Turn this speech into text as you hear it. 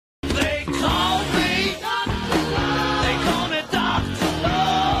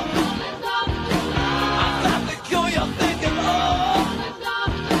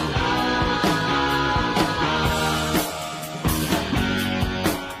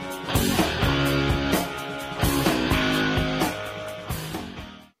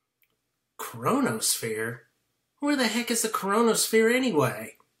Coronosphere? Where the heck is the Coronosphere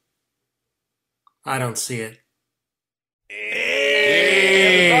anyway? I don't see it.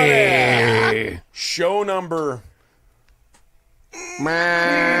 Hey, show number.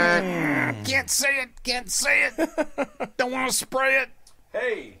 Can't say it. Don't want to spray it.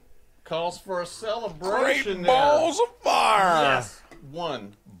 Hey, Calls for a celebration. great balls of fire. Yes.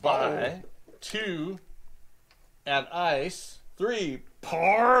 1, buy. 2, add ice. 3,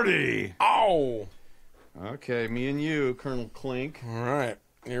 party. Oh. Okay, me and you, Colonel Clink. All right,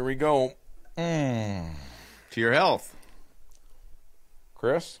 here we go. To your health.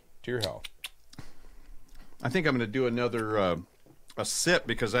 Chris, to your health. I think I'm going to do another a sip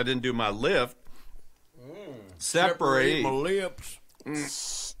because I didn't do my lift. Separate. my lips.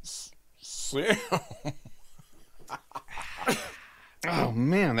 Oh,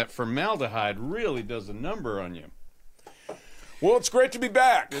 man, that formaldehyde really does a number on you. Well, it's great to be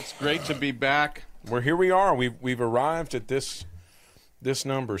back. It's great to be back. Well, here we are. We've arrived at this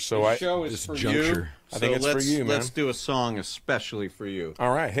number. So The show is for you. I think it's for you, man. Let's do a song especially for you.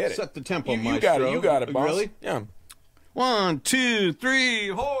 All right, hit it. Set the tempo, You got it. You got it, boss. Really? Yeah. 1, 2, 3,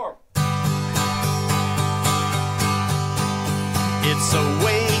 4. It's a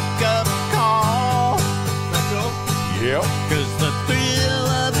wake-up call, Yep. 'cause the thrill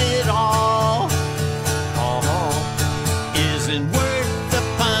of it all isn't worth the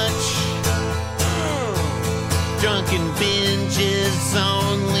punch. Drunken binges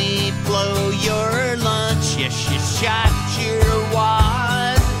only blow your lunch. Yes, you shot your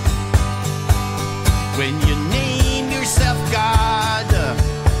wad when you name yourself God,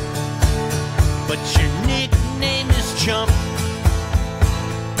 but your nickname is Chump.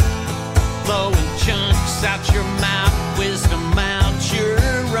 Blowing chunks out your mouth, wisdom out your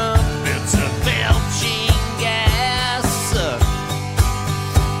rump. It's a belching gas.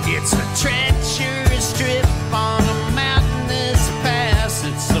 It's a treacherous trip on a mountainous pass.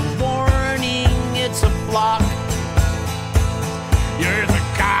 It's a warning, it's a block. You're the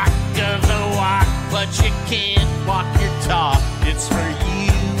cock of the walk, but you can't walk your talk. It's for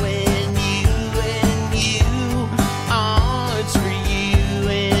you and you and you. Oh, it's for you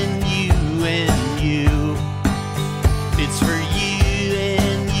and you and you. It's for you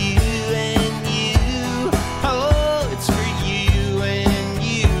and you and you. Oh, it's for you and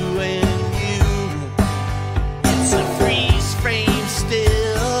you and you. It's a freeze frame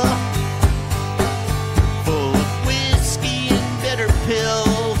still, full of whiskey and bitter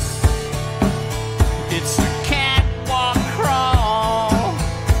pills. It's the catwalk crawl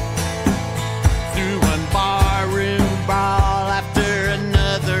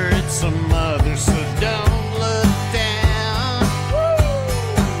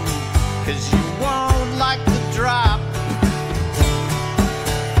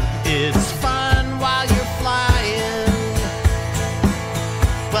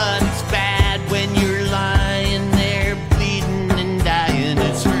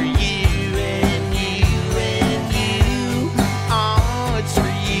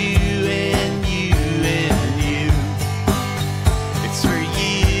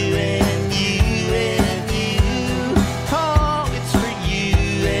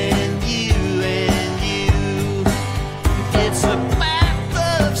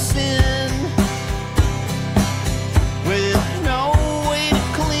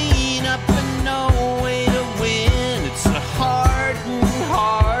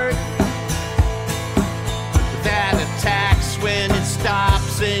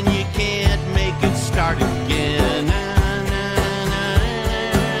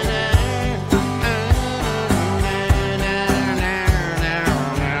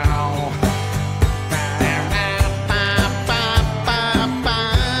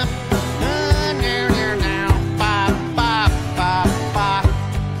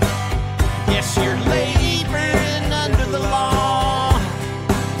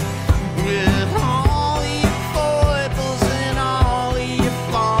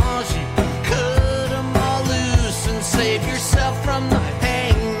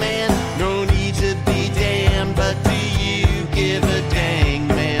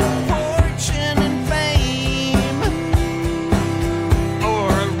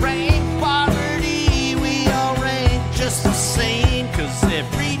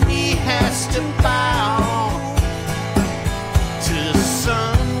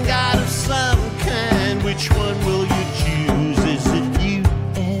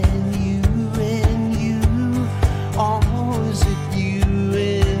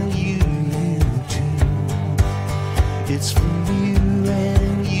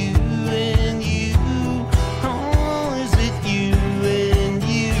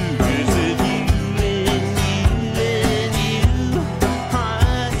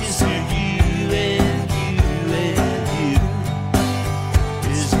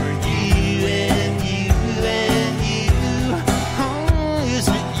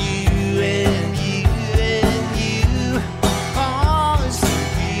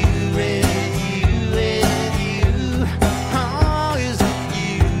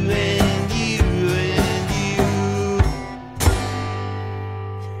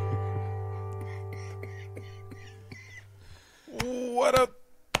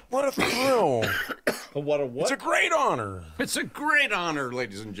What a what? It's a great honor It's a great honor,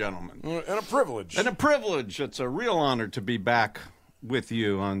 ladies and gentlemen. and a privilege. And a privilege. It's a real honor to be back with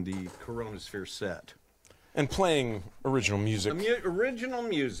you on the Coronasphere set. And playing original music. Original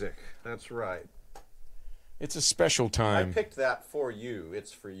music. That's right. It's a special I time. picked that for you.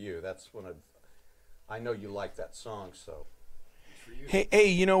 It's for you. That's one of. I know you like that song, so. Hey,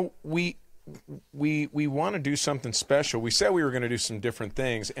 you know, we want to do something special. We said we were going to do some different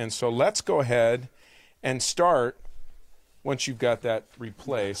things, and so let's go ahead and start once you've got that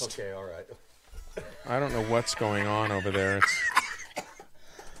replaced. Okay, all right. I don't know what's going on over there.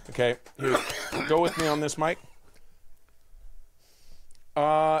 Okay, here, go with me on this, Mike.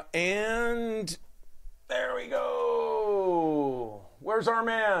 And there we go. Where's our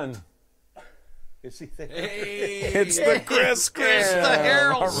man? Is he there? It's the Chris Cam. It's the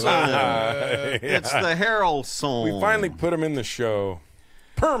Harold All song. right. It's the Harold song. We finally put him in the show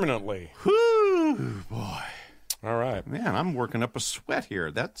permanently. Whew, boy. All right. Man, I'm working up a sweat here.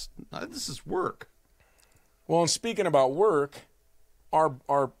 This is work. Well, and speaking about work, our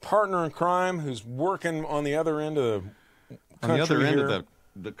partner in crime, who's working on the other end of the country On the other end here, of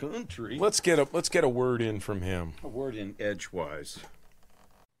the country. let's get a word in from him. A word in edgewise.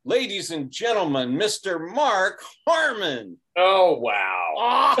 Ladies and gentlemen, Mr. Mark Harmon. Oh,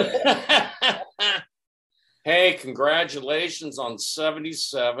 wow. Hey, congratulations on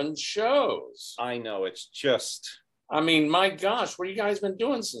 77 shows. I know, it's just I mean, my gosh, what have you guys been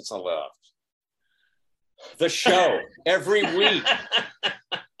doing since I left? the show every week.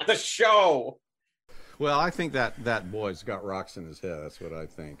 The show. Well, I think that boy's got rocks in his head. That's what I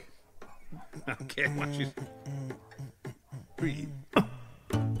think. Okay, watch you. Three.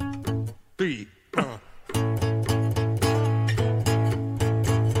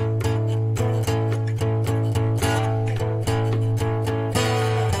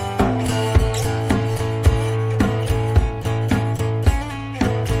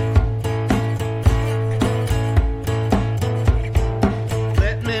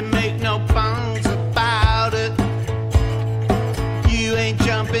 Let me make no bones about it. You ain't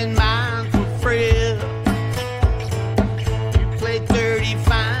jumping mine for free. You play dirty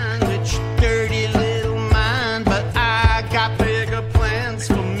fine with your dirty little mind, but I got bigger plans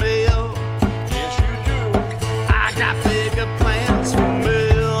for me. Yes, you do. I got bigger plans for me.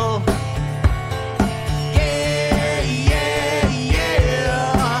 Yeah, yeah, yeah.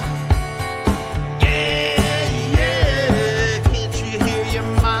 Yeah, yeah. Can't you hear your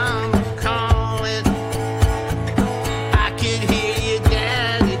mama calling? I can hear your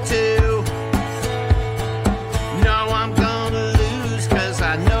daddy too. No, I'm gonna lose, 'cause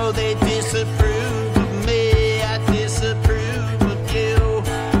I know they disapprove of me. I disapprove of you.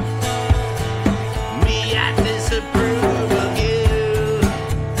 Me, I disapprove of you.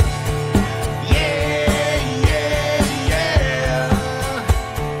 Yeah, yeah, yeah.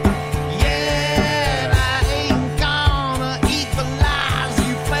 Yeah, and I ain't gonna eat the lies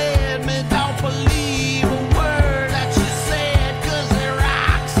you fed me. Don't believe a word that you said, 'cause there are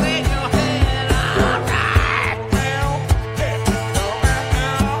rocks in your head. All right now.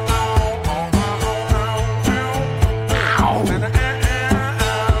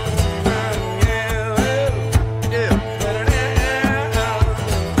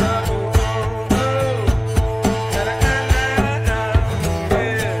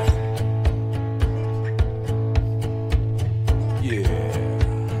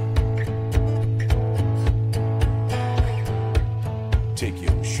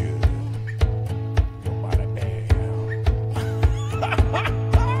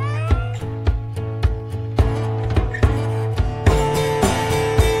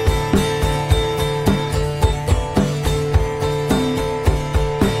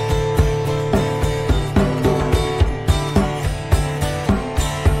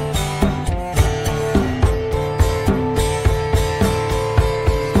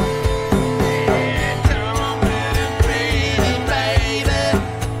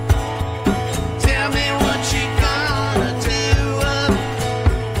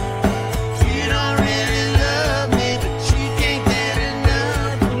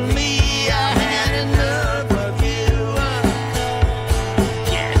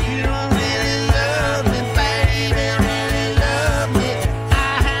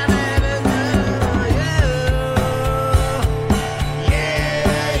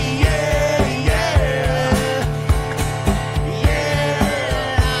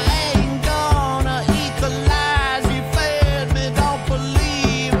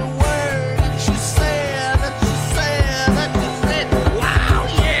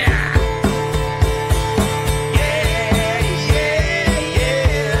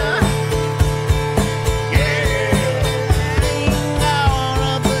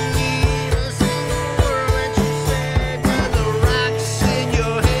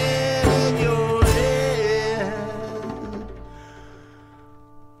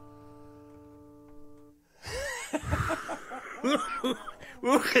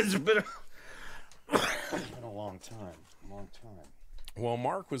 It's been a long time. Well,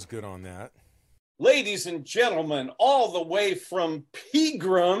 Mark was good on that. Ladies and gentlemen, all the way from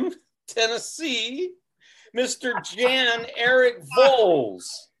Pegram, Tennessee, Mr. Jan Eric Voles.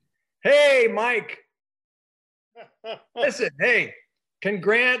 Hey, Mike. Listen, hey,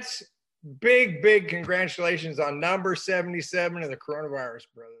 congrats. Big congratulations on number 77 of the coronavirus,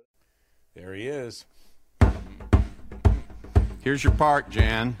 brother. There he is. Here's your part,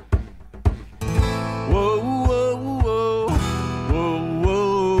 Jan. Whoa, whoa, whoa, whoa,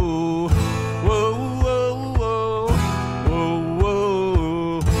 whoa, whoa, whoa,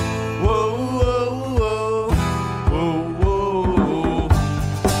 whoa, whoa, whoa, whoa.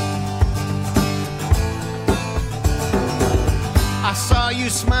 I saw you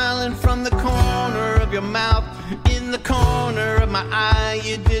smiling from the corner of your mouth, in the corner of my eye.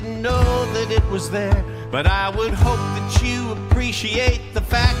 You didn't know that it was there, but I would hope that you appreciate the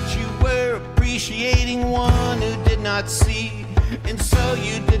fact you were appreciating one who did not see, and so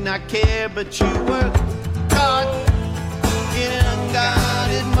you did not care, but you were caught in an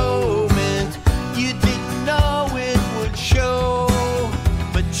unguarded moment. You didn't know it would show,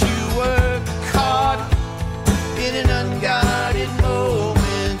 but you were caught in an unguarded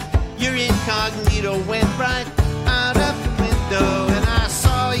moment. Your incognito went right out of the window, and I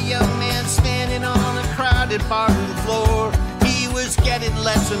saw a young man standing on a crowded bar on the floor. He was getting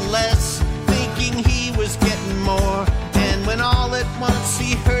less and less, thinking he was getting more. And when all at once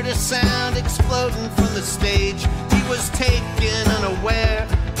he heard a sound exploding from the stage, he was taken unaware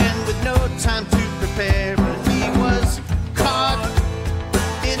and with no time to prepare. But he was caught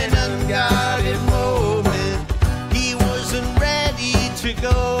in an unguarded moment. He wasn't ready to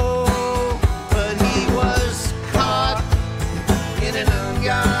go, but he was caught in an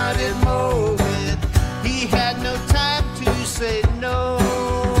unguarded moment. He had no time to say no.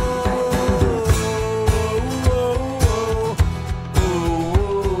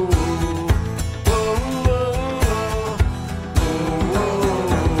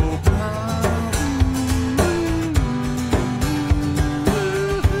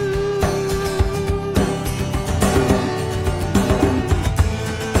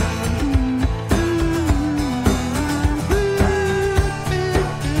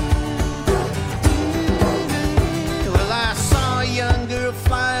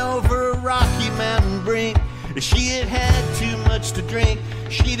 She had had too much to drink.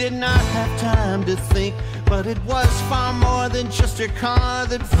 She did not have time to think, but it was far more than just her car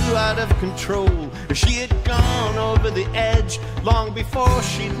that flew out of control. She had gone over the edge long before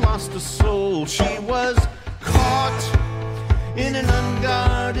she'd lost a soul. She was caught in an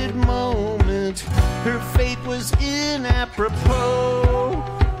unguarded moment. Her fate was inapropos,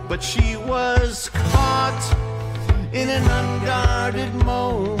 but she was caught in an unguarded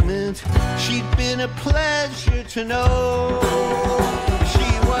moment. She'd been a pleasure to know.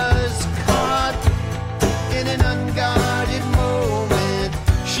 She was caught in an unguarded moment.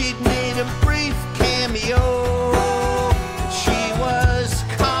 She'd made a brief cameo. She was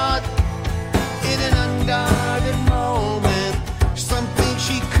caught in an unguarded moment. Something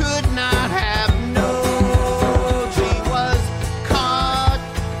she could not have known. She was caught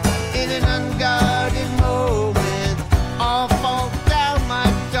in an unguarded moment. All fall down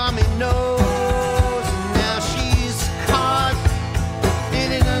like dominoes. And now she's caught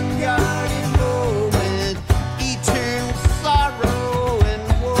in an unguarded moment. Eternal sorrow and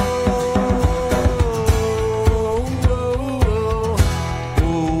woe.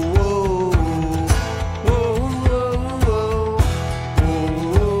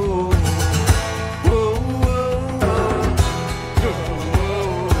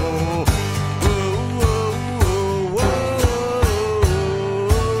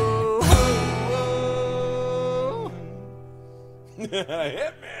 Hit me.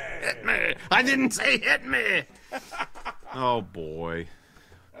 Hit me. I didn't say hit me. Oh boy.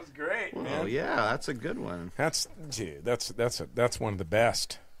 That's great, Oh man. yeah, that's a good one. That's one of the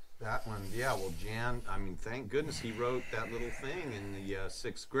best. That one, yeah. Well, Jan, I mean, thank goodness he wrote that little thing in the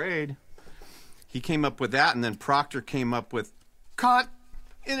 6th grade. He came up with that, and then Proctor came up with "Caught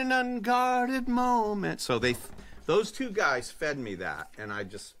in an Unguarded Moment." So those two guys fed me that, and I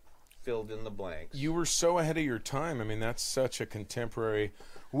just filled in the blanks. You were so ahead of your time. I mean, that's such a contemporary.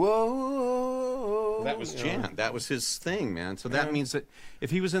 Whoa. That was Jan. That was his thing, man. So that means that if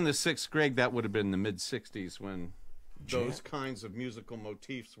he was in the 6th grade, that would have been the mid-'60s when those kinds of musical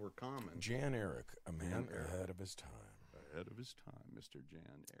motifs were common. Jan Eric, a man ahead of his time. Ahead of his time, Mr.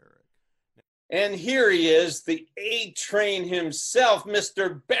 Jan Eric. And here he is, the A-Train himself,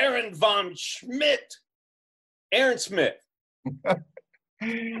 Mr. Baron von Schmidt. Aaron Smith.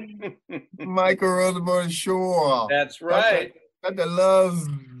 Michael Rosenborn Shore. That's right. Got the love.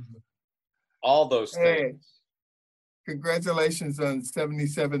 All those Hey, things. congratulations on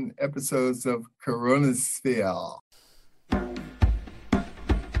 77 episodes of Coronasphere.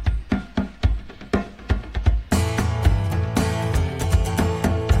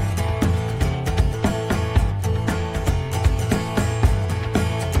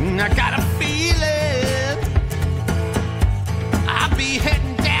 I got a feeling I'll be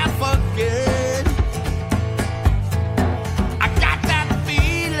heading down for good. I got that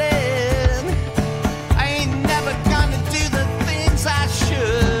feeling I ain't never gonna do the things I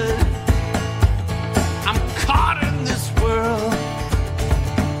should. I'm caught in this world,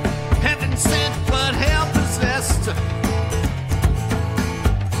 heaven sent but hell possessed.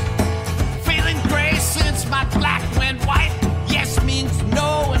 Feeling gray since my black went white. Yes means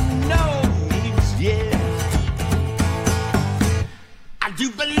no and no means yes. I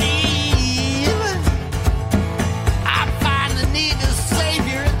do believe I finally need a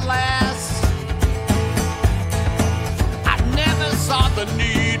savior at last. I never saw the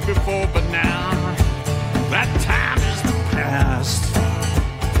need before, but now that time is past.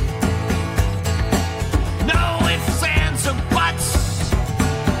 No ifs, ands, or buts.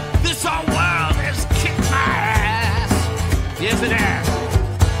 This whole world has kicked my ass. Yes, it has.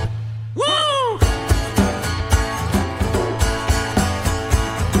 Woo!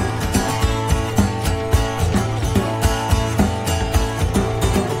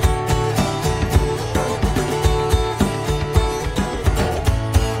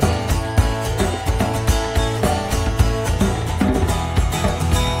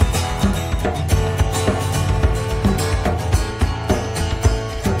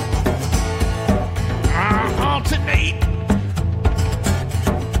 Alternate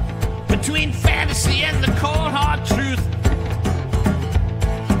between fantasy and the cold hard truth.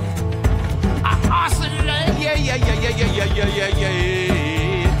 I oscillate, yeah,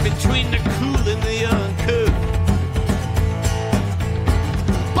 between the cool and the uncouth.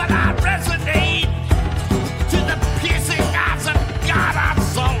 But I resonate to the piercing eyes of God I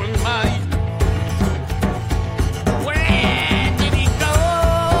saw in mine. Where did he go?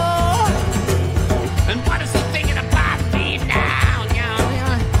 And what is he thinking about me now?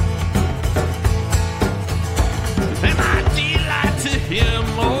 Am I delight to him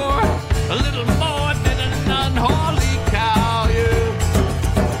more? A little more than an unholy cow, yeah.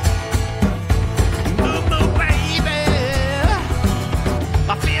 Moo, moo, baby.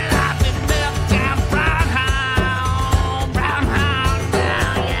 I feel I've been milked down brown hound now,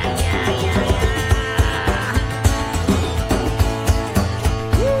 yeah.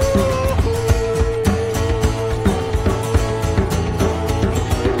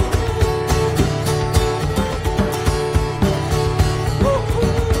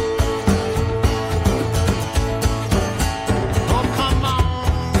 Oh, come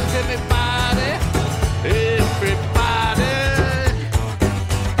on, everybody.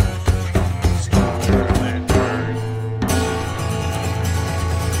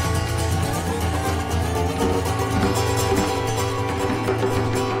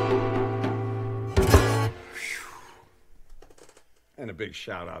 And a big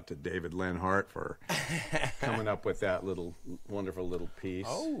shout out to David Lenhart for coming up with that little wonderful little piece.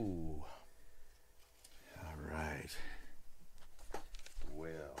 Oh. All right.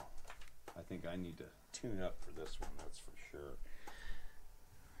 Well, I think I need to tune up for this one, that's for sure.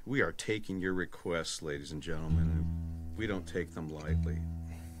 We are taking your requests, ladies and gentlemen, and we don't take them lightly.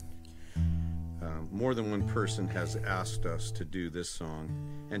 More than one person has asked us to do this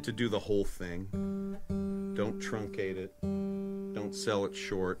song and to do the whole thing. Don't truncate it. Don't sell it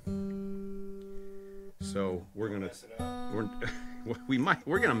short. So we're gonna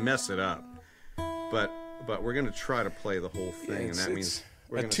mess it up, but we're gonna try to play the whole thing, and that means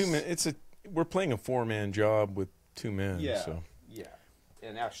we're we're playing a 4-man job with 2 men. Yeah, So. yeah,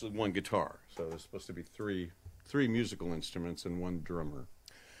 and actually 1 guitar. So there's supposed to be three musical instruments and 1 drummer.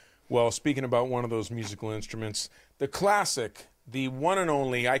 Well, speaking about one of those musical instruments, the classic, the one and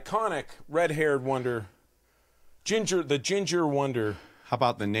only, iconic red-haired wonder, the Ginger Wonder. How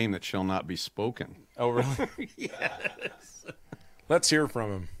about the name that shall not be spoken? Oh, really? Yes. Let's hear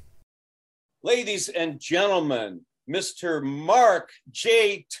from him. Ladies and gentlemen, Mr. Mark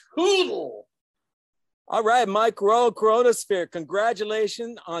J. Tootle. All right, Mike Rowe, Coronasphere.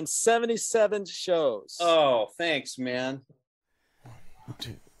 Congratulations on 77 shows. Oh, thanks, man. 1,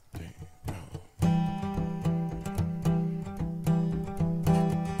 2, 3, go.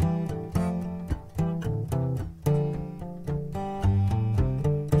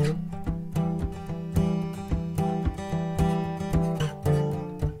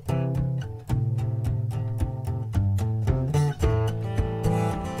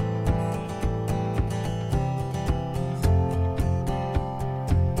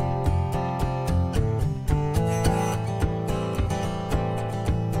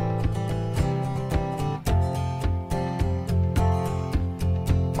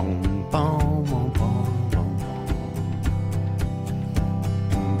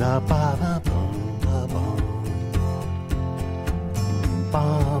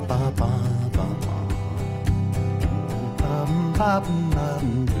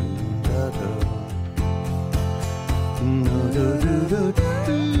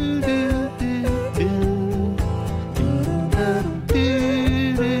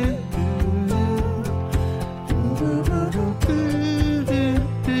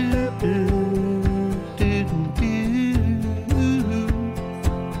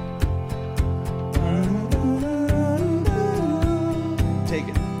 Take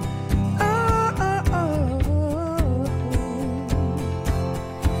it.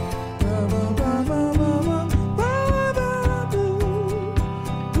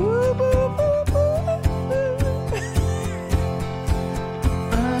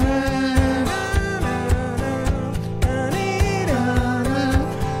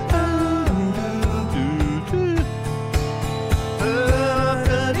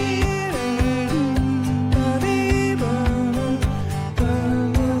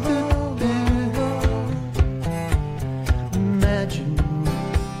 Imagine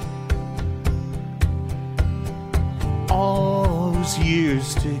all those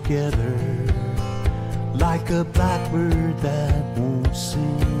years together, like a blackbird that won't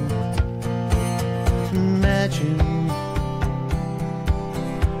sing. Imagine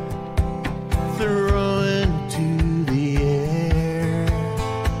throwing it to the air,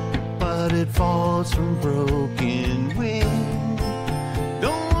 but it falls from broken wing.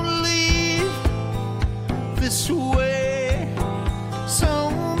 Don't leave this way. So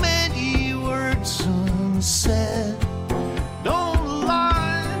many words unsaid. Don't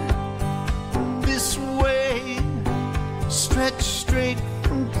lie this way. Stretch straight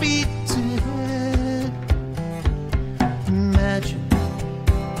from feet to head. Imagine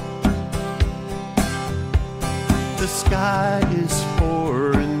the sky is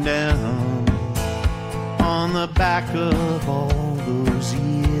pouring down on the back of all those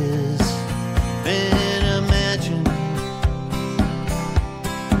years. And imagine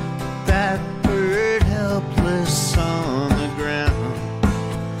that bird helpless on the ground,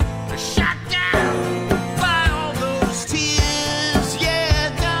 shot down by all those tears.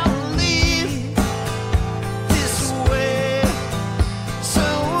 Yeah, don't leave this way. So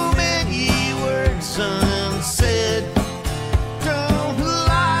many words unsaid. Don't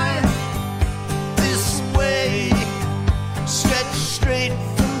lie this way. Stretch straight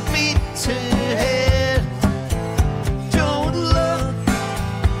from feet to head. Don't look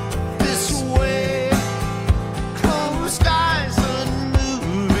this way. Closed eyes,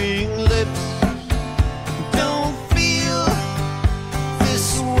 unmoving lips. Don't feel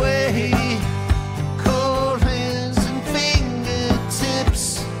this way. Cold hands and fingertips.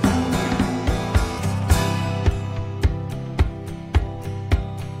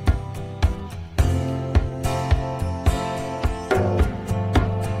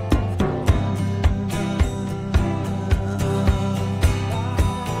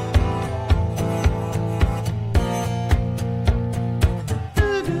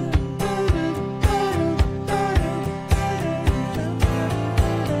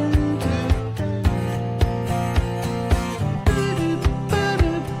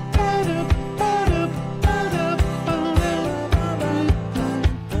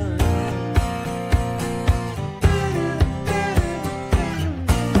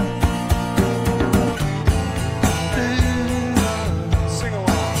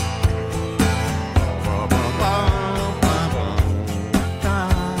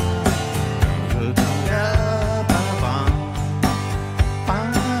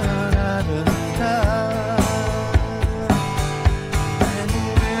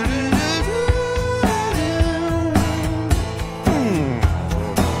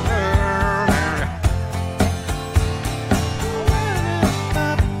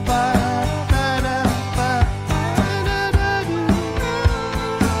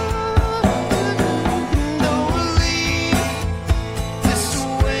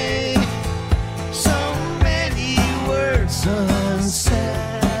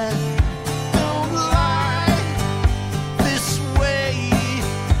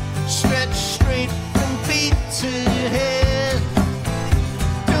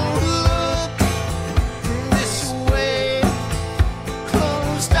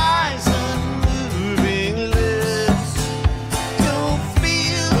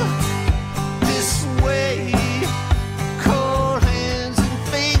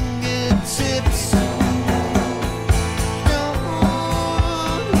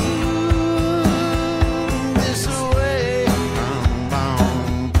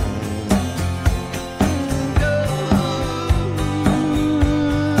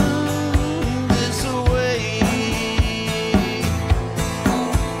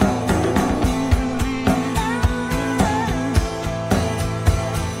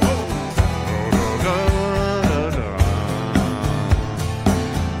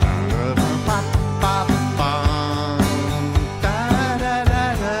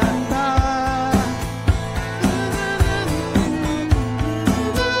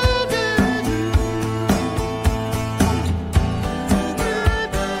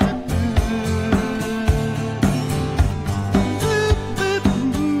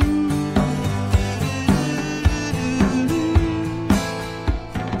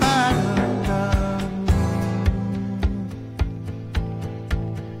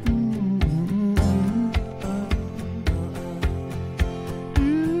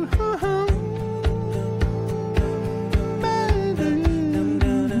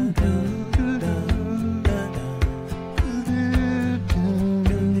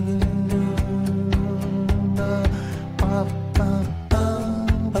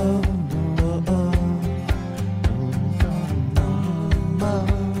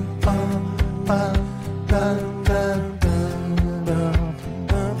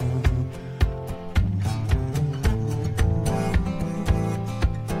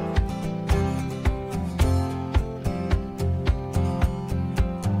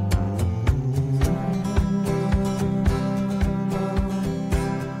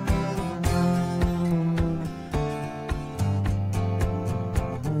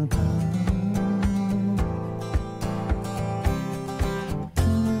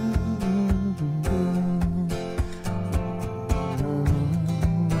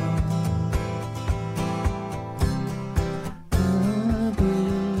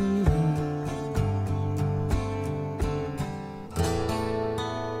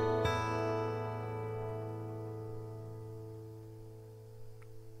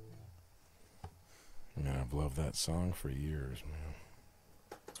 love that song for years, man.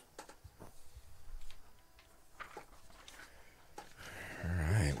 All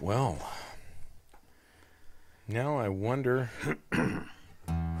right, well, now I wonder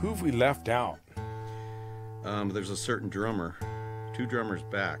who've we left out? There's a certain drummer, 2 drummers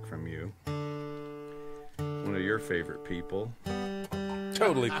back from you. One of your favorite people.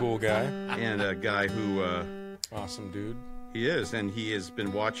 Totally cool guy. And a guy who... awesome dude. He is, and he has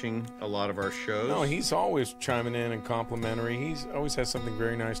been watching a lot of our shows. No, he's always chiming in and complimentary. He's always has something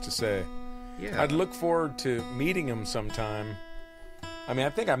very nice to say. Yeah. I'd look forward to meeting him sometime. I mean, I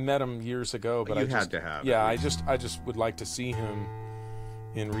think I met him years ago, but You I just, had to have. Yeah, I just would like to see him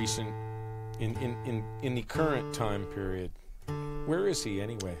in the current time period. Where is he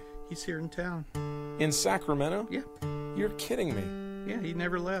anyway? He's here in town. In Sacramento? Yeah. You're kidding me. Yeah, he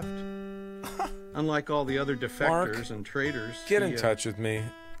never left. Unlike all the other defectors Mark, and traitors. Get in touch with me.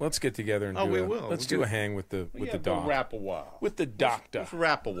 Let's get together and we will. Let's do a hang with the doc. Rap a while. With the doctor. Let's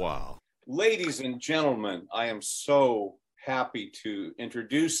rap a while. Ladies and gentlemen, I am so happy to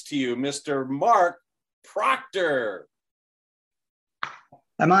introduce to you Mr. Mark Proctor.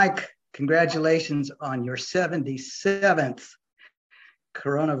 Hi, Mike. Congratulations on your 77th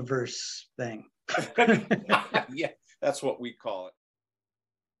coronavirus thing. Yeah, that's what we call it.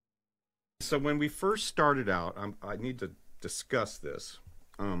 So when we first started out, I need to discuss this.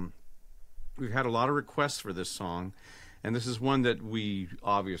 We've had a lot of requests for this song, and this is one that we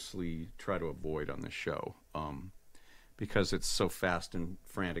obviously try to avoid on the show because it's so fast and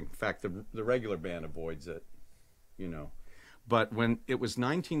frantic. In fact, the regular band avoids it, you know. But when it was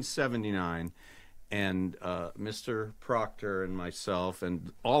 1979, and Mr. Proctor and myself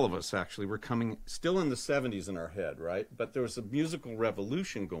and all of us actually were coming still in the 70s in our head, right? But there was a musical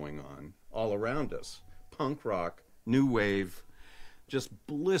revolution going on all around us. Punk rock, new wave, just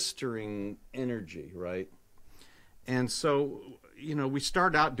blistering energy, right? And so, you know, we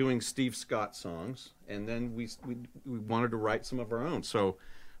started out doing Steve Scott songs, and then we wanted to write some of our own. So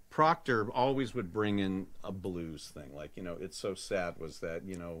Proctor always would bring in a blues thing, like, you know, It's So Sad was that,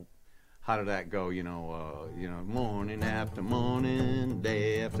 you know, how did that go? You know, morning after morning,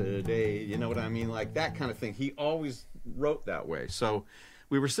 day after day. You know what I mean? Like that kind of thing. He always wrote that way. So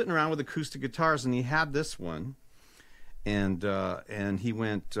we were sitting around with acoustic guitars, and he had this one, and he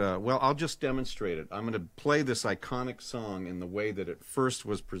went, well, I'll just demonstrate it. I'm going to play this iconic song in the way that it first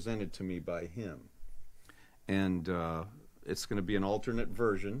was presented to me by him, and it's going to be an alternate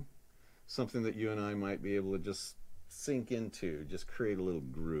version, something that you and I might be able to just sink into, just create a little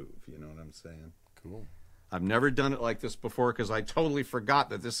groove, you know what I'm saying? Cool. I've never done it like this before because I totally forgot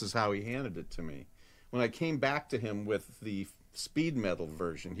that this is how he handed it to me. When I came back to him with the speed metal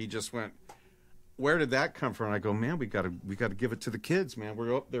version, he just went, where did that come from? And I go, man, we got to give it to the kids, man.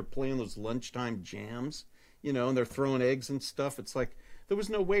 We're up there playing those lunchtime jams, you know, and they're throwing eggs and stuff. It's like there was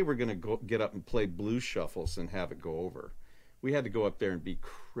no way we're going to get up and play blues shuffles and have it go over. We had to go up there and be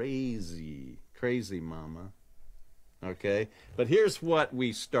crazy, crazy mama. Okay, but here's what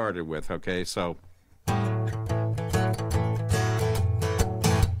we started with, okay, so.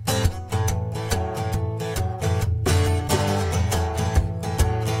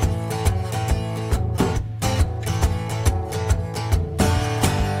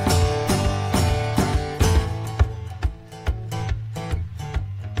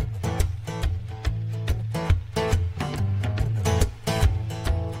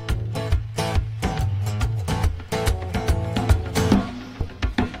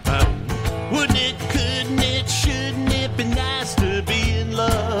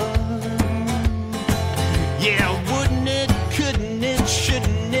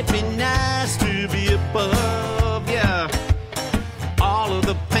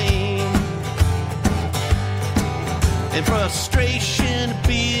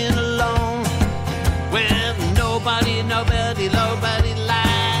 Nobody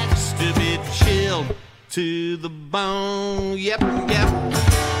likes to be chilled to the bone. Yep. You've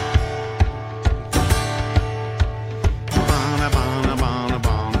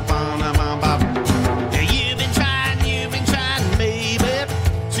been trying, maybe,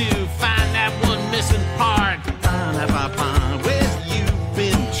 to find that one missing part. Well, you've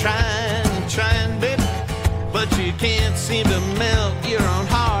been trying, baby, but you can't seem to melt your own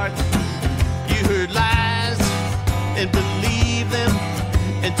heart. You heard lies and believe them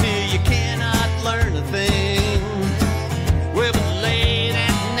until you cannot learn a thing. Well, but late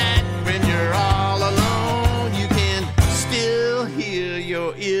at night when you're all alone, you can still hear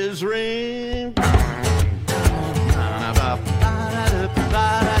your ears ring.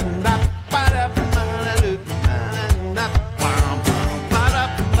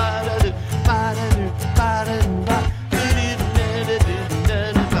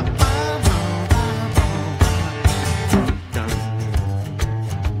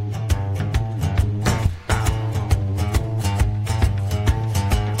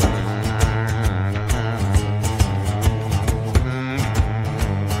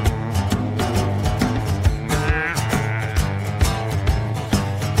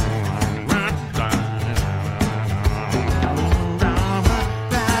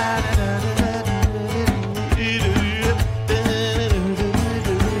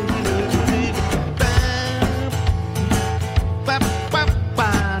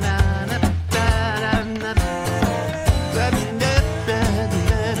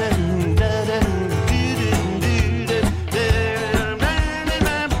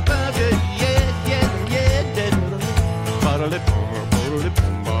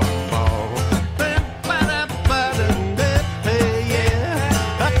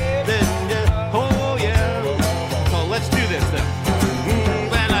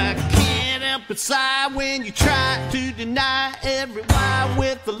 but sigh when you try to deny every why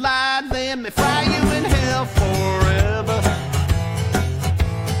with a lie. Let me fry you in hell forever.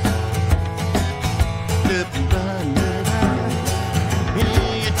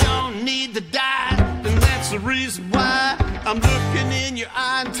 You don't need to die, and that's the reason why I'm looking in your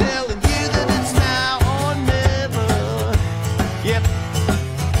eye and telling you that it's now or never. Yep.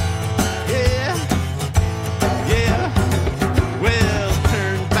 Yeah. Yeah. Well,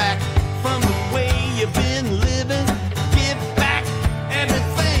 turn back from the way you've been living. Give back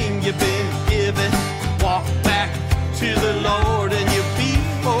everything you've been given. Walk back to the Lord and you'll be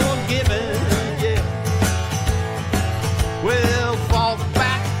forgiven. Yeah. Well, fall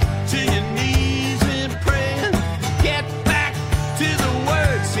back to your knees and praying. Get back to the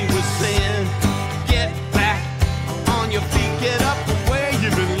words he was saying. Get back on your feet. Get up from where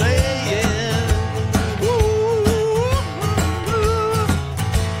you've been laying. Ooh.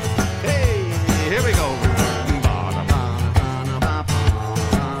 Hey, here we go.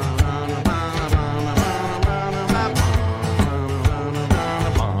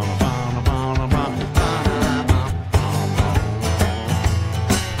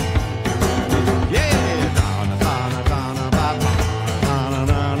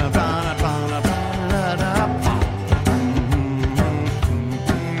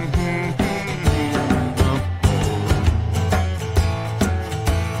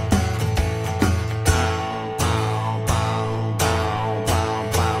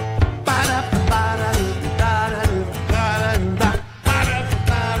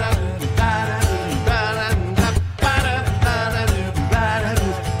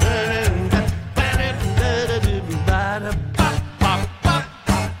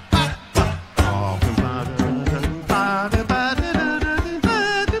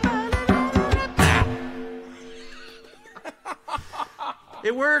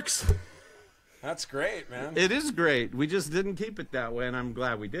 It works. That's great, man. It is great. We just didn't keep it that way, and I'm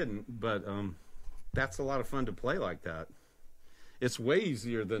glad we didn't. But that's a lot of fun to play like that. It's way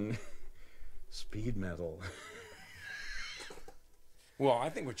easier than speed metal. Well, I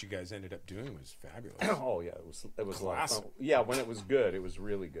think what you guys ended up doing was fabulous. Oh yeah, it was a lot of fun. Yeah, when it was good, it was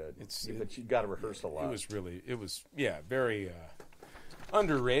really good. But you got to rehearse a lot. It was very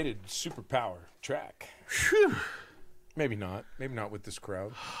underrated superpower track. Whew. Maybe not with this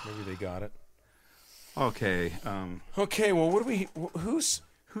crowd. Maybe they got it. Okay. Okay. Well, what do we? Who's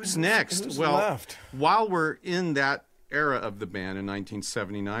next? Who's well, left? While we're in that era of the band in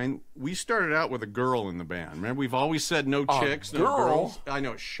 1979, we started out with a girl in the band. Remember, we've always said no chicks, no girls. I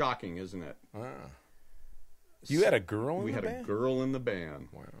know, it's shocking, isn't it? You had a girl in the band? We had a girl in the band.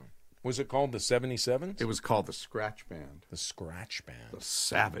 Wow. Was it called the 77s? It was called the Scratch Band. The Scratch Band. The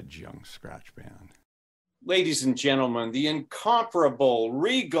savage young Scratch Band. Ladies and gentlemen, the incomparable,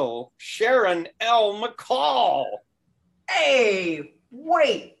 regal Sharon L. McCall. Hey,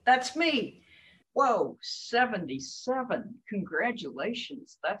 wait, that's me. Whoa, 77.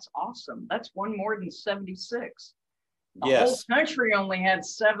 Congratulations. That's awesome. That's one more than 76. The whole country only had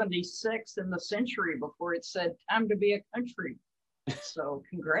 76 in the century before it said time to be a country. So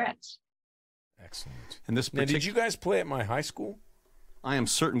congrats. Excellent. And this now, did you guys play at my high school? I am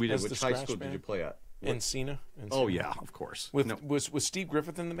certain we did. Which high school did you play at? Encina. Oh yeah, of course. Was Steve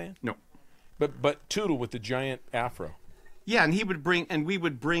Griffith in the band? No. But Tootle with the giant afro. Yeah, and we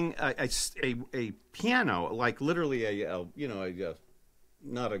would bring a piano, like literally a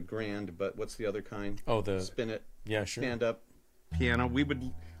not a grand, but what's the other kind? Oh, the spin it. Yeah, sure. Stand up piano. We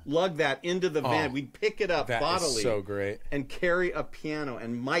would lug that into the van. We'd pick it up bodily. Is so great. And carry a piano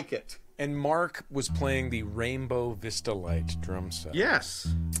and mic it. And Mark was playing the Rainbow Vista Light drum set.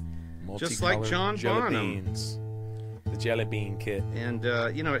 Yes. Just like John Bonham. Beans. The Jelly Bean Kit. And,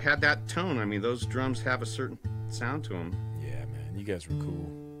 it had that tone. I mean, those drums have a certain sound to them. Yeah, man. You guys were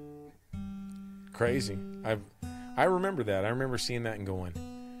cool. Crazy. I remember that. I remember seeing that and going,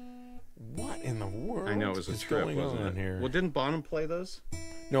 what in the world? I know, it was a trip, wasn't it? Here? Well, didn't Bonham play those?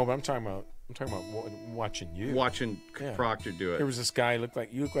 No, but I'm talking about watching you. Watching Proctor do it. There was this guy,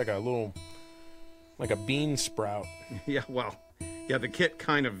 you look like a little, like a bean sprout. Yeah, well, yeah, the kit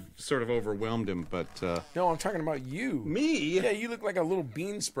kind of sort of overwhelmed him, but... No, I'm talking about you. Me? Yeah, you look like a little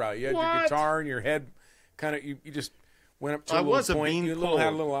bean sprout. You had your guitar and your head kind of, you just went up to a little point. You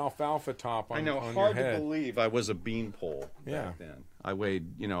had a little alfalfa top on your head. I know, hard to believe I was a beanpole back then. I weighed,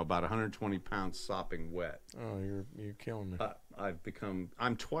 about 120 pounds sopping wet. Oh, you're killing me.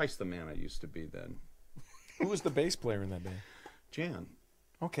 I'm twice the man I used to be then. Who was the bass player in that band? Jan.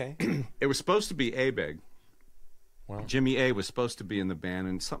 Okay. It was supposed to be A-Big. Wow. Jimmy A was supposed to be in the band,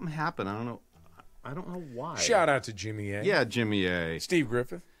 and something happened. I don't know why. Shout out to Jimmy A. Yeah, Jimmy A. Steve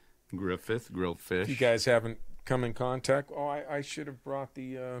Griffith. Griffith, grilled fish. If you guys haven't come in contact, I should have brought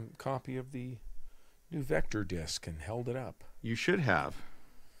the copy of the new Vector disc and held it up. You should have.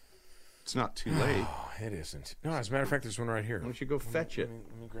 It's not too late. Oh, it isn't. No, as a matter of fact, there's one right here. Why don't you go fetch it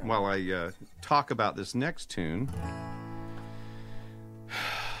let me grab while I talk about this next tune.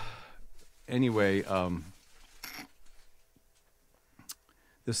 Anyway,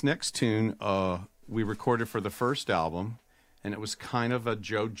 this next tune we recorded for the first album, and it was kind of a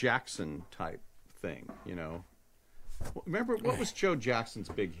Joe Jackson type thing, you know. Remember, what was Joe Jackson's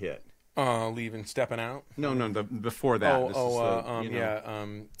big hit? Leaving, Stepping Out? No, before that.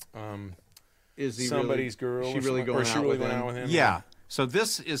 Is he Somebody's really, Girl? She really going or she out really with went him? out with him? Yeah. So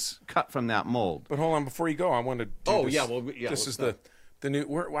this is cut from that mold. But hold on, before you go, I wanted to do this. Yeah, well, yeah. This is the new.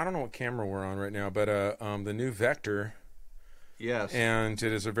 I don't know what camera we're on right now, but the new Vector. Yes. And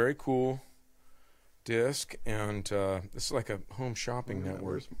it is a very cool disc, and this is like a home shopping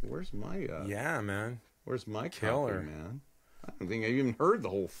network. Where's my? Yeah, man. Where's my killer, copy, man? I don't think I even heard the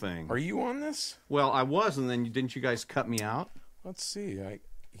whole thing. Are you on this? Well, I was, and then didn't you guys cut me out? Let's see.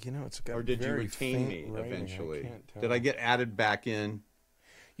 It's got or did you very retain me faint writing. eventually? I can't tell. Did I get added back in?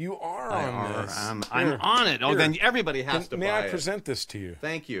 You are on this. I'm on it. Oh, then everybody has to buy it. May I present this to you?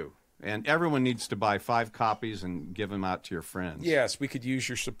 Thank you. And everyone needs to buy 5 copies and give them out to your friends. Yes, we could use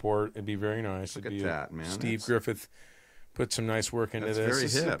your support. It'd be very nice. Look at that, man. Steve Griffith put some nice work into this. Very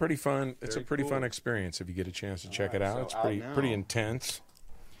This is hip. a pretty fun. It's a Very pretty cool. fun experience if you get a chance to check it out. so It's out now. pretty intense.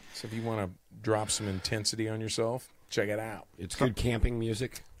 So if you want to drop some intensity on yourself, check it out. It's good camping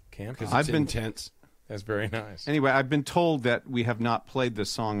music. Because it's intense. That's very nice. Anyway, I've been told that we have not played this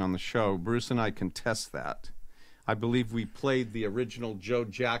song on the show. Bruce and I contest that. I believe we played the original Joe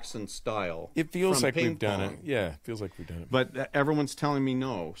Jackson style. It feels from like Ping we've done Pong. it. Yeah, it feels like we've done it. But everyone's telling me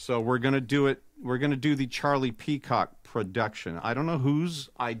no. So we're going to do it. We're going to do the Charlie Peacock production. I don't know whose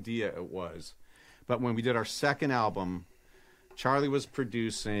idea it was, but when we did our second album, Charlie was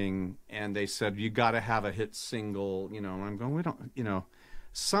producing, and they said, you got to have a hit single, you know. And I'm going, we don't, you know.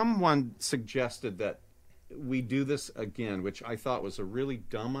 Someone suggested that we do this again, which I thought was a really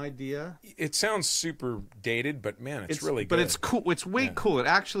dumb idea. It sounds super dated, but man, it's really good. But it's cool. It's way cool. It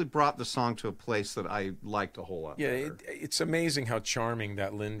actually brought the song to a place that I liked a whole lot better. It's amazing how charming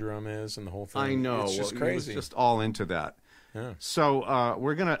that Lindrum is and the whole thing. I know. It's just He crazy. was just all into that. Yeah. So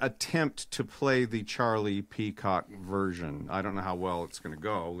we're going to attempt to play the Charlie Peacock version. I don't know how well it's going to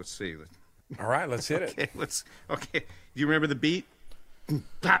go. Let's see. All right, let's hit it. Okay. Do you remember the beat?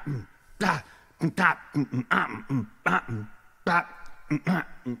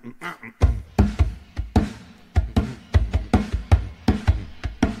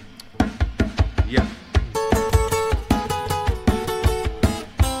 Yeah.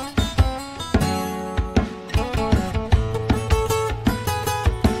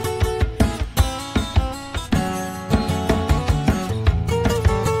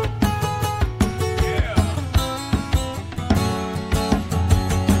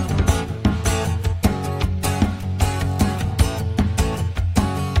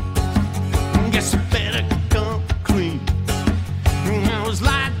 Guess I better come clean. I was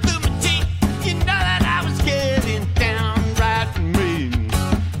lying through my teeth. You know that I was getting downright mean.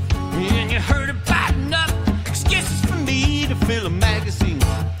 And you heard about enough excuses for me to fill a magazine.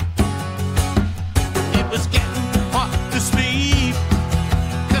 It was getting hard to sleep,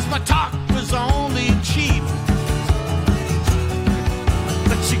 'cause my talk was only cheap.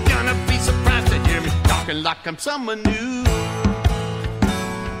 But you're gonna be surprised to hear me talking like I'm someone new.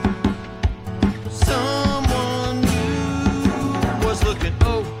 Someone new was looking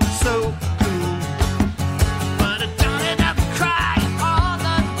oh so cool, but I done enough crying all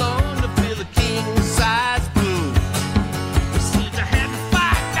alone to feel a king-size blue. Since I had to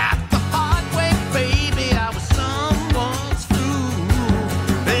find out the hard way, baby, I was someone's fool.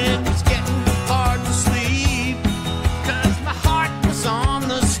 It was getting hard to sleep, 'cause my heart was on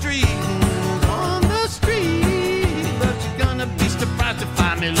the street, on the street. But you're gonna be surprised to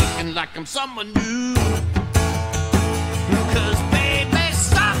find me looking like I'm someone new. 'Cause baby,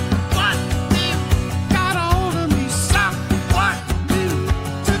 someone new got a hold of me. Someone new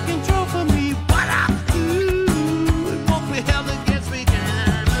took control from me. What I do, it won't be held against me.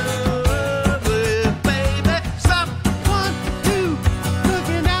 Baby, someone new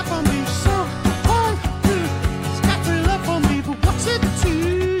looking out for me. Someone new's got real love for me. But what's it to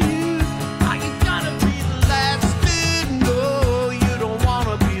you? Are you gonna be the last dude? No, you don't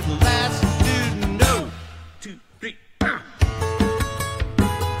wanna be the last dude. No.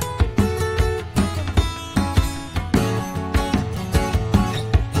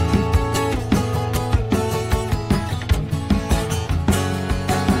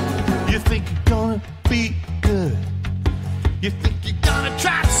 gonna be good. You think you're gonna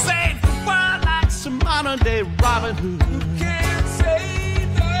try to save the world like some modern day Robin Hood. Who can't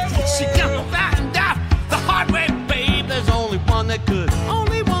save the world? She's gonna find out the hard way, babe. There's only one that could.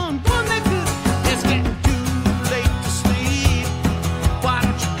 Only one that could. It's getting too late to sleep. Why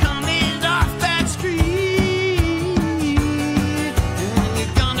don't you come in off that street? And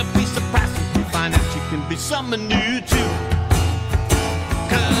you're gonna be surprised if you find out you can be someone new too.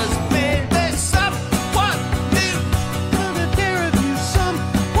 'Cause babe, there's someone new. Gonna dare of you,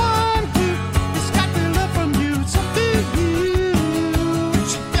 someone who has got the love from you, something new. What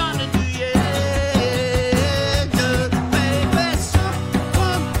you gonna do, yeah? 'Cause babe, there's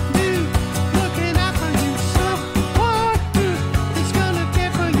someone new looking out for you, someone who is gonna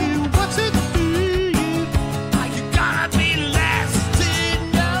care for you. What's it to you? Are you gonna be last to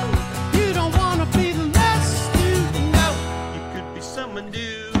know? You don't wanna be the last to know. You could be someone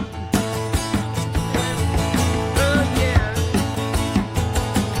new.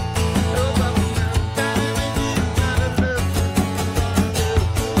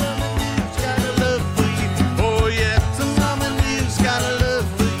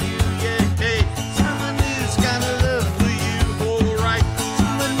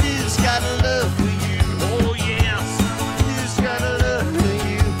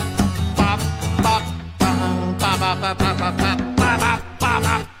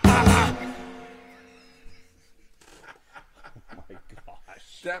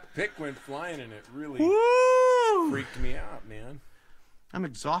 That pick went flying and it really Woo! freaked me out, man. I'm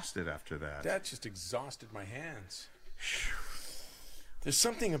exhausted after that. That just exhausted my hands. There's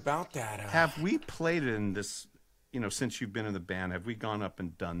something about that. Have we played in this, since you've been in the band, have we gone up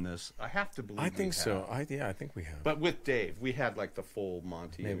and done this? I have to believe I think we so. have. I think we have. But with Dave, we had like the full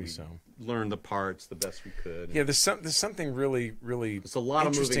Monty. Maybe we so. Learned the parts the best we could. Yeah, there's something really, really It's a lot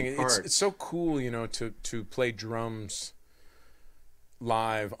of interesting. moving parts. It's so cool, to play drums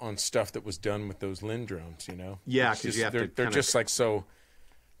live on stuff that was done with those Linn drums, Yeah, It's because just- you have they're to just like so,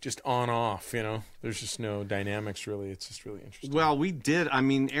 just on off, There's just no dynamics really. It's just really interesting. Well, we did. I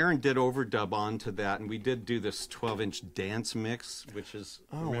mean, Aaron did overdub onto that, and we did do this 12-inch dance mix, which is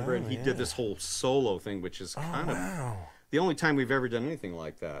remember, and he did this whole solo thing, which is kind of the only time we've ever done anything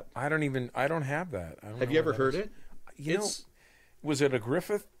like that. I don't have that. I don't Have know you ever what that heard is. it? Was it a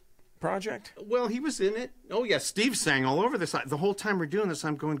Griffith project? Well, he was in it. Oh yeah, Steve sang all over this. The whole time we're doing this,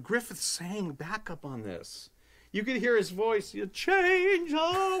 I'm going, Griffith sang backup on this. You could hear his voice. You change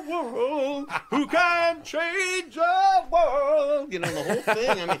the world. Who can change the world? The whole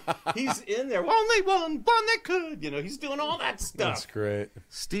thing. I mean, he's in there. Only one that could. He's doing all that stuff. That's great.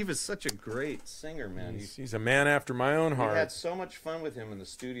 Steve is such a great singer, man. He's a man after my own heart. We had so much fun with him in the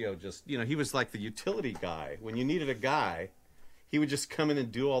studio. Just he was like the utility guy. When you needed a guy, he would just come in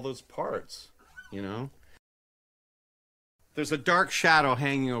and do all those parts. There's a dark shadow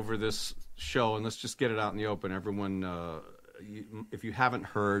hanging over this show, and let's just get it out in the open. Everyone, if you haven't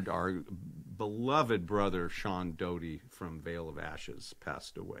heard, our beloved brother Sean Doty from Veil of Ashes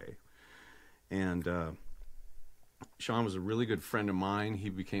passed away. And Sean was a really good friend of mine. He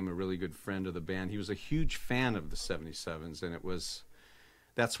became a really good friend of the band. He was a huge fan of the 77s, and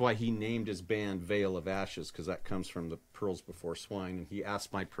that's why he named his band Veil of Ashes, because that comes from the Pearls Before Swine, and he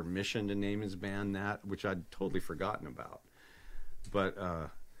asked my permission to name his band that, which I'd totally forgotten about. But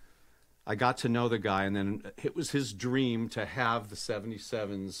I got to know the guy, and then it was his dream to have the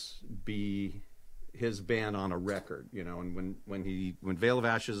 77s be his band on a record, and when Veil of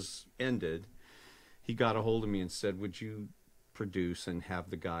Ashes ended, he got a hold of me and said, would you produce and have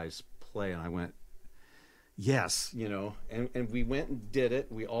the guys play? And I went, yes, and we went and did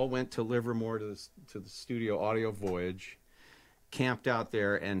it. We all went to Livermore to the studio Audio Voyage, camped out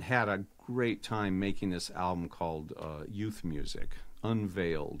there, and had a great time making this album called Youth Music,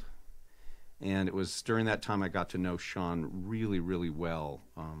 Unveiled. And it was during that time I got to know Sean really, really well.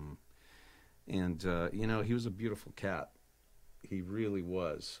 He was a beautiful cat. He really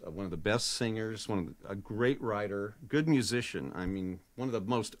was one of the best singers, a great writer, good musician. I mean, one of the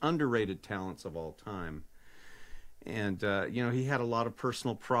most underrated talents of all time. And, he had a lot of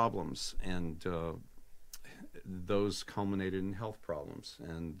personal problems, and those culminated in health problems,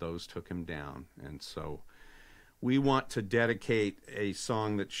 and those took him down. And so we want to dedicate a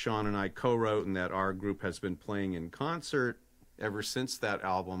song that Sean and I co-wrote and that our group has been playing in concert ever since that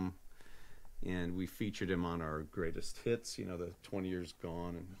album. And we featured him on our greatest hits, the 20 Years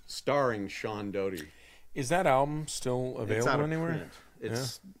Gone, and starring Sean Doty. Is that album still available It's out of anywhere?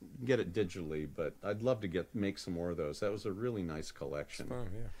 Print. Get it digitally, but I'd love to make some more of those. That was a really nice collection. Fun,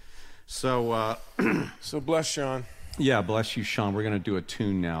 yeah. So, so bless Sean. Yeah, bless you, Sean. We're going to do a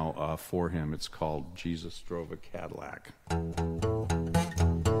tune now for him. It's called Jesus Drove a Cadillac.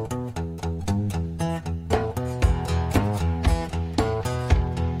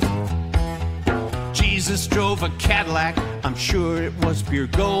 Jesus drove a Cadillac, I'm sure it was pure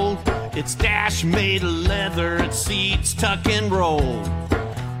gold. Its dash made of leather, its seats tuck and roll.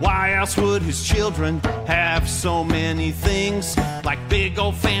 Why else would his children have so many things, like big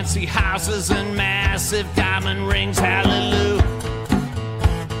old fancy houses and massive diamond rings? Hallelujah.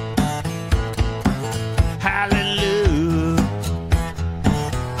 Hallelujah.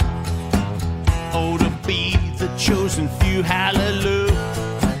 Oh, to be the chosen few. Hallelujah.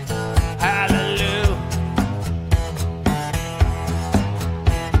 Hallelujah.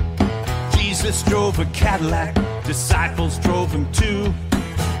 Jesus drove a Cadillac, disciples drove him too.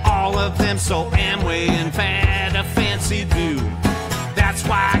 All of them so Amway and had a fancy view. That's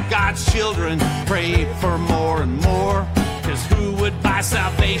why God's children pray for more and more. Cause who would buy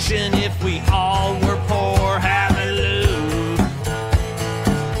salvation if we all were poor? Hallelujah.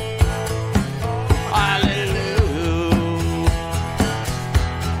 Hallelujah.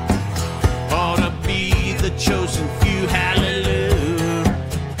 Oh, to be the chosen few. Hallelujah.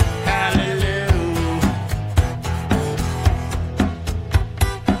 Hallelujah.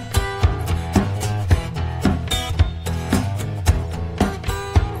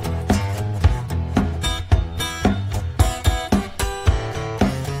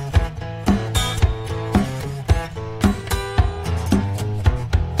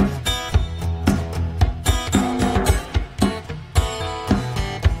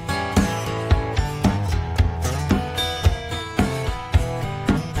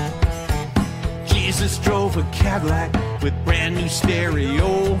 Jesus drove a Cadillac with brand new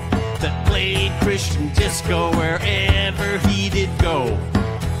stereo that played Christian disco wherever he did go.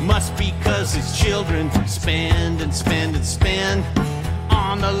 Must be 'cause his children spend and spend and spend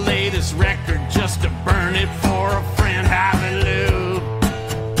on the latest record just to burn it for a friend. Hallelujah.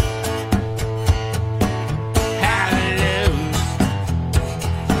 Hallelujah.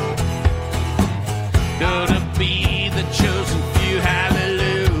 Oh, to be the chosen few. Hallelujah.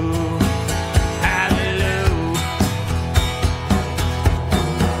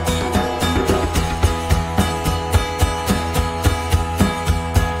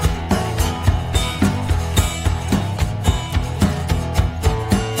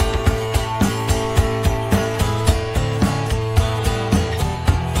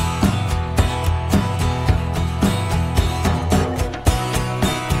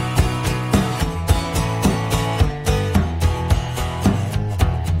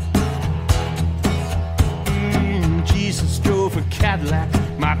 Jesus drove a Cadillac,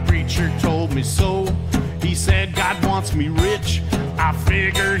 my preacher told me so. He said God wants me rich, I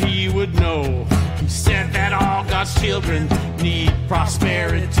figured he would know. He said that all God's children need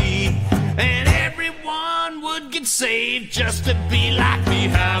prosperity, and everyone would get saved just to be like me.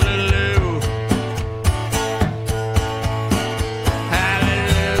 Hallelujah.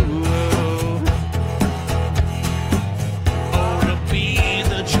 Hallelujah. Oh, to be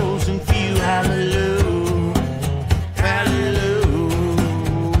the chosen few. Hallelujah.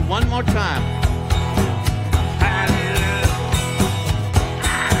 Hallelujah. One more time.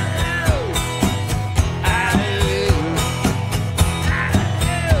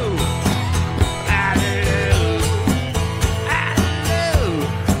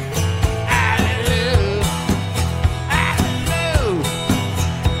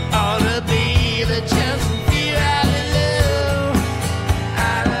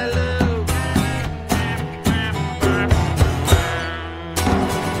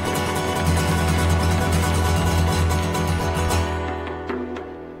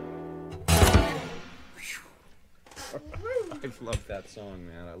 I love that song,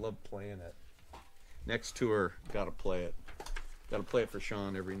 man. I love playing it. Next tour, gotta play it. Gotta play it for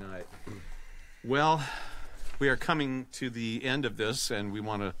Sean every night. Well, we are coming to the end of this, and we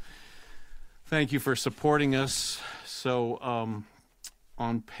want to thank you for supporting us. So,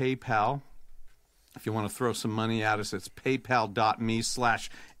 on PayPal, if you want to throw some money at us, it's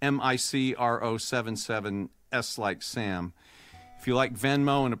paypal.me/MICRO77S like Sam. If you like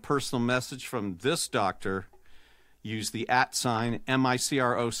Venmo and a personal message from this doctor, use the @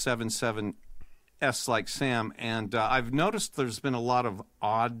 MICRO77S like Sam. And I've noticed there's been a lot of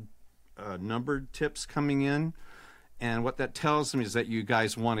odd numbered tips coming in. And what that tells me is that you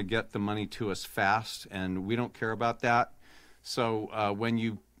guys want to get the money to us fast, and we don't care about that. So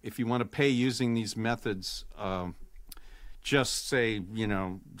if you want to pay using these methods, just say,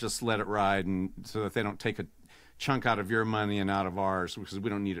 just let it ride, and so that they don't take a chunk out of your money and out of ours because we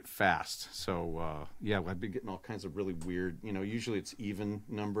don't need it fast. So, yeah, I've been getting all kinds of really weird, usually it's even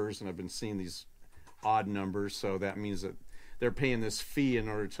numbers, and I've been seeing these odd numbers. So that means that they're paying this fee in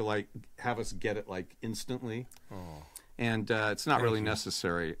order to, like, have us get it, like, instantly. Oh. And it's not really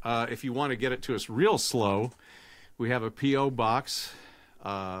necessary. If you want to get it to us real slow, we have a P.O. box.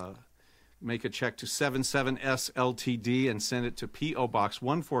 Make a check to 77S Ltd. and send it to P.O. Box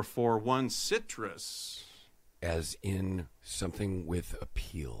 1441 Citrus. As in something with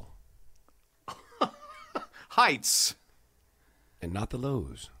appeal. Heights. And not the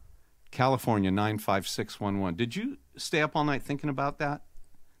lows. California 95611. Did you stay up all night thinking about that?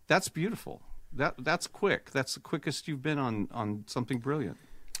 That's beautiful. That's quick. That's the quickest you've been on something brilliant.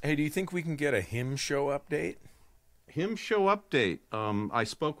 Hey, do you think we can get a hymn show update? Hymn show update. I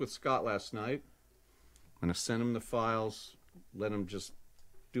spoke with Scott last night. I'm going to send him the files, let him just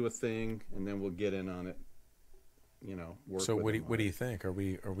do a thing, and then we'll get in on it. Work So with what do you think? Are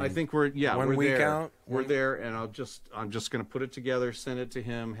we? I think we're 1 week there. out. We're there, and I'm just going to put it together, send it to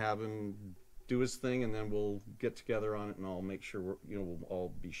him, have him do his thing, and then we'll get together on it, and I'll make sure we'll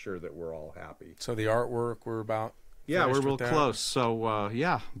all be sure that we're all happy. So the artwork, we're about. Yeah, we're finished real with that? close. So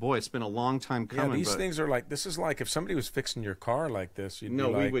yeah, boy, it's been a long time coming. Yeah, these but things are like, this is like if somebody was fixing your car like this, you'd No,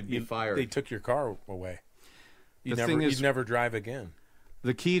 be we like, would be fired. They took your car away. The thing is- you'd never drive again.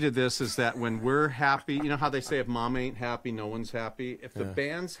 The key to this is that when we're happy, you know how they say if mom ain't happy, no one's happy? If the Yeah.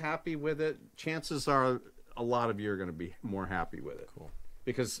 band's happy with it, chances are a lot of you are going to be more happy with it. Cool.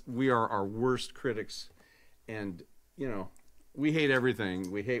 Because we are our worst critics, and, we hate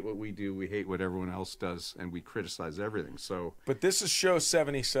everything. We hate what we do. We hate what everyone else does, and we criticize everything. So, But this is show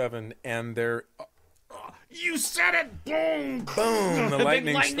 77, and they're... you said it! Boom! Boom! The Big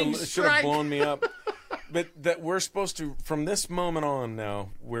lightning lightning should have strike. blown me up. But that we're supposed to, from this moment on now,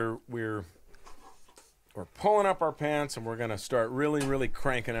 we're pulling up our pants, and we're going to start really, really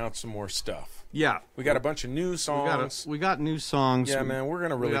cranking out some more stuff. Yeah. We got a bunch of new songs. We got new songs. Yeah, man, we're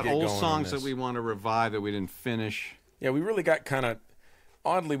gonna really we got get old going on songs this. that we want to revive that we didn't finish. Yeah, we really got kind of,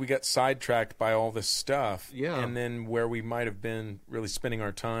 oddly, we got sidetracked by all this stuff. Yeah. And then where we might have been really spending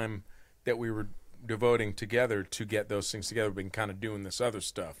our time that we were devoting together to get those things together, we've been kind of doing this other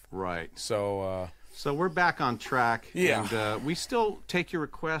stuff. Right. So, So we're back on track. Yeah. And we still take your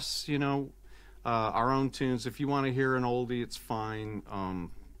requests, our own tunes. If you want to hear an oldie, it's fine.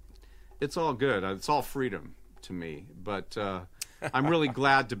 It's all good. It's all freedom to me. But I'm really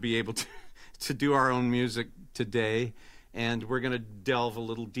glad to be able to do our own music today. And we're going to delve a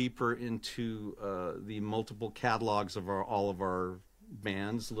little deeper into the multiple catalogs of all of our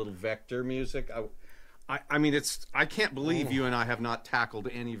bands, little Vector music. I mean, I can't believe you and I have not tackled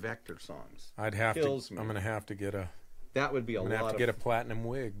any Vector songs. I'd have Kills to. me. I'm going to have to get a. That would be a I'm lot. gonna have to get a platinum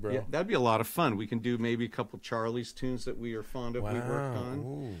wig, bro. Yeah, that'd be a lot of fun. We can do maybe a couple Charlie's tunes that we are fond of. We worked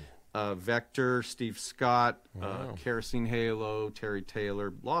on. Vector, Steve Scott, Wow. Kerosene Halo, Terry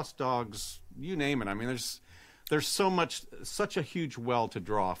Taylor, Lost Dogs, you name it. I mean, there's such a huge well to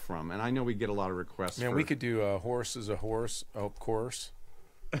draw from, and I know we get a lot of requests. Man, we could do a horse is a horse, of course.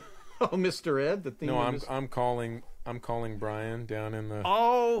 Oh, Mr. Ed, the thing. No, I'm calling Brian down in the.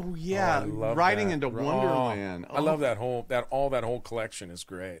 Oh yeah, I love Riding that. into Wonderland. I love that whole collection is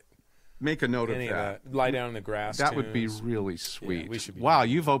great. Make a note Any of that. Lie down in the grass. That would be tunes. really sweet. Yeah, we should be wow,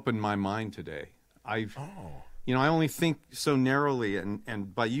 doing you've opened my mind today. I only think so narrowly,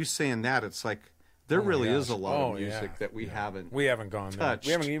 and by you saying that, it's like there Oh my really is gosh. a lot Oh, of music yeah. that we haven't gone there. touched.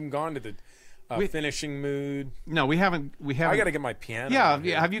 We haven't even gone to the finishing mood. No, we haven't. I got to get my piano. Yeah, out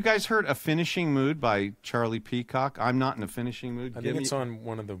here. yeah. Have you guys heard "A Finishing Mood" by Charlie Peacock? I'm not in a finishing mood. I think it's on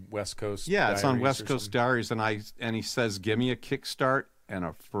one of the West Coast. Yeah, it's on Diaries West or Coast something. Diaries, and he says, "Give me a kickstart and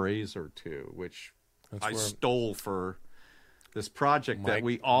a phrase or two," which That's I where- stole for this project that Mike-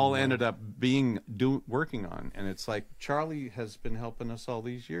 we all ended up working on. And it's like Charlie has been helping us all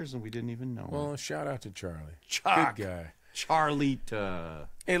these years, and we didn't even know. Well, shout out to Charlie. Chuck. Good guy. Charlita.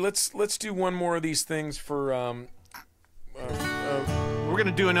 Hey, let's do one more of these things for. We're going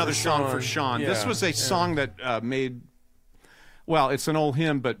to do another song for Sean. This Yeah, was a yeah. song that made. Well, it's an old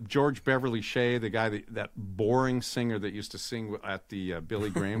hymn, but George Beverly Shea, the guy that boring singer that used to sing at the Billy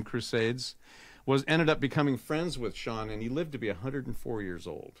Graham Crusades, ended up becoming friends with Sean, and he lived to be 104 years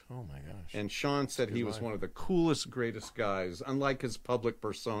old. Oh my gosh! And Sean said Good he was life. one of the coolest, greatest guys, unlike his public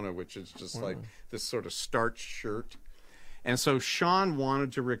persona, which is just Wow. like this sort of starched shirt. And so Sean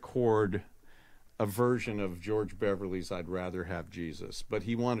wanted to record a version of George Beverly's "I'd Rather Have Jesus," but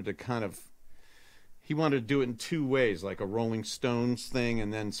he wanted to do it in two ways, like a Rolling Stones thing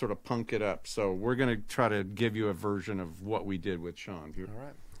and then sort of punk it up. So we're going to try to give you a version of what we did with Sean. All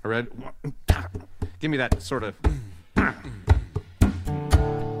right. All right. Give me that sort of.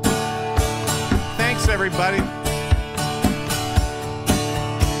 Thanks, everybody.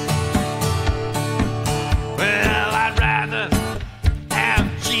 Well, I'd rather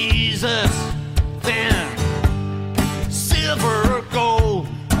have Jesus than silver or gold.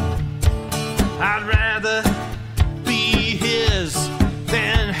 I'd rather be his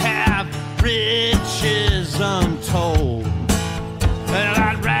than have riches untold. Well,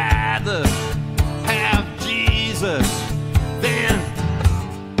 I'd rather have Jesus than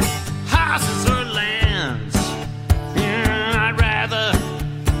houses or lands. Yeah, I'd rather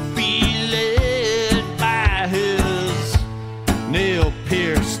be led by his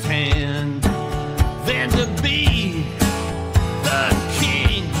nail-pierced hand than to be the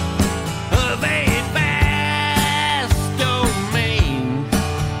king of a vast domain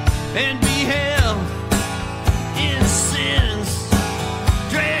and be held in sin's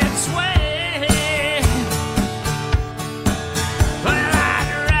dread sway. Well,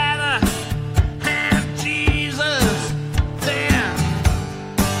 I'd rather have Jesus than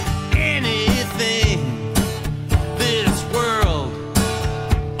anything this world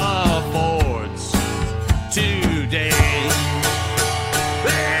affords today.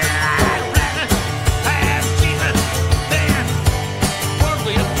 Well, I'd rather have Jesus than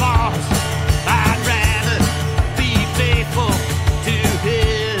worldly applause. I'd rather be faithful to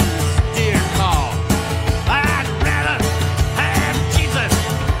his dear call. I'd rather have Jesus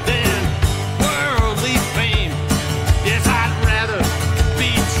than worldly fame. Yes, I'd rather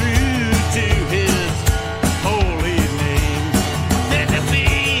be true to his holy name than to be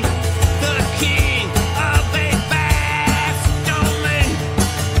the king of a vast domain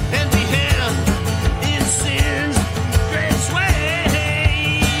and be held in sin's great sway.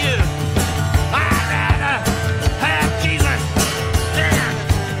 I'd rather have Jesus than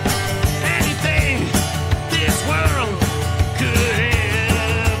anything this world could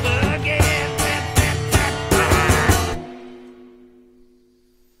ever give.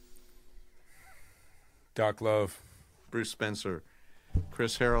 Doc Love, Bruce Spencer,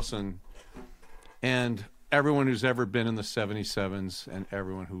 Chris Harrelson, and everyone who's ever been in the 77s and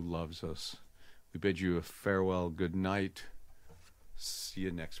everyone who loves us. We bid you a farewell, good night. See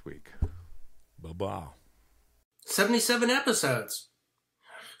you next week. Bye-bye. 77 episodes.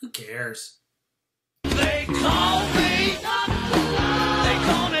 Who cares? They call me